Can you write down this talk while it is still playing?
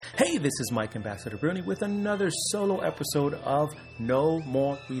Hey, this is Mike Ambassador Bruni with another solo episode of No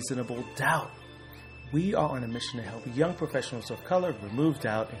More Reasonable Doubt. We are on a mission to help young professionals of color remove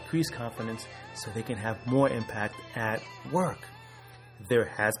doubt, increase confidence, so they can have more impact at work. There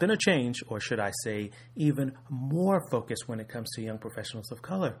has been a change, or should I say, even more focus when it comes to young professionals of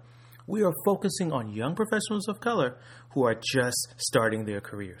color. We are focusing on young professionals of color who are just starting their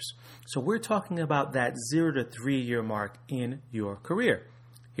careers. So we're talking about that 0 to 3 year mark in your career.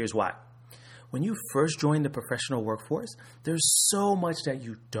 Here's why. When you first join the professional workforce, there's so much that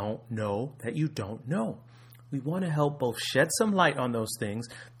you don't know. We want to help both shed some light on those things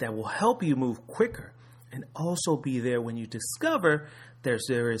that will help you move quicker and also be there when you discover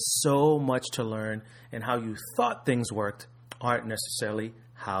there is so much to learn and how you thought things worked aren't necessarily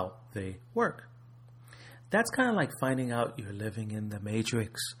how they work. That's kind of like finding out you're living in the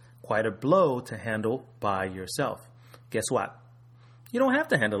Matrix. Quite a blow to handle by yourself. Guess what? You don't have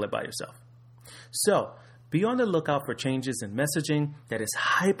to handle it by yourself. So, be on the lookout for changes in messaging that is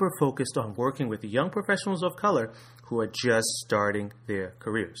hyper-focused on working with young professionals of color who are just starting their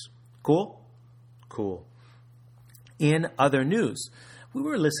careers. Cool? Cool. In other news, we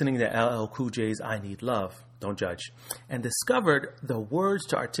were listening to LL Cool J's I Need Love, don't judge, and discovered the words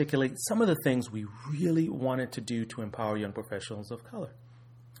to articulate some of the things we really wanted to do to empower young professionals of color.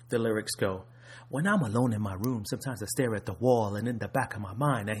 The lyrics go, "When I'm alone in my room, sometimes I stare at the wall, and in the back of my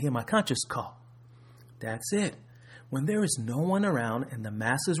mind, I hear my conscience call." That's it. When there is no one around and the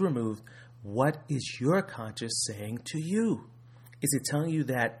mask is removed, what is your conscience saying to you? Is it telling you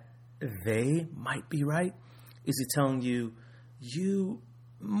that they might be right? Is it telling you you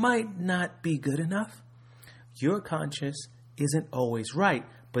might not be good enough? Your conscience isn't always right,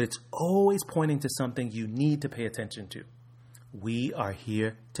 but it's always pointing to something you need to pay attention to. We are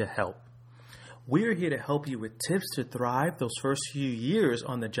here to help. We're here to help you with tips to thrive those first few years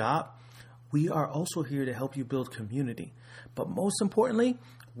on the job. We are also here to help you build community. But most importantly,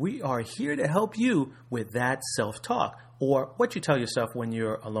 we are here to help you with that self-talk, or what you tell yourself when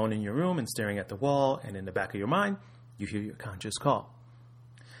you're alone in your room and staring at the wall, and in the back of your mind, you hear your conscious call.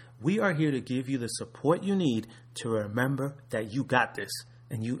 We are here to give you the support you need to remember that you got this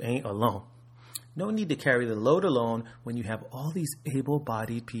and you ain't alone. No need to carry the load alone when you have all these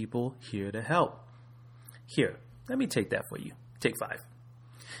able-bodied people here to help. Here, let me take that for you. Take 5.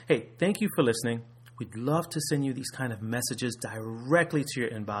 Hey, thank you for listening. We'd love to send you these kind of messages directly to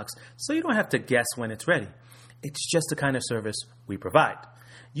your inbox so you don't have to guess when it's ready. It's just the kind of service we provide.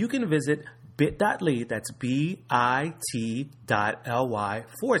 You can visit bit.ly, that's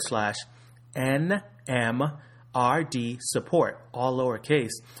bit.ly/NMRD support, all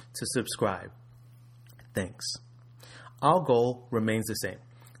lowercase, to subscribe. Thanks. Our goal remains the same,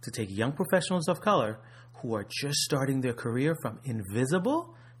 to take young professionals of color who are just starting their career from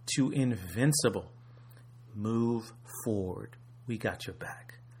invisible to invincible. Move forward. We got your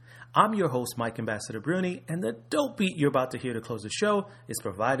back. I'm your host, Mike Ambassador Bruni, and the dope beat you're about to hear to close the show is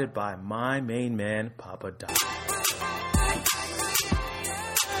provided by my main man, Papa Doc.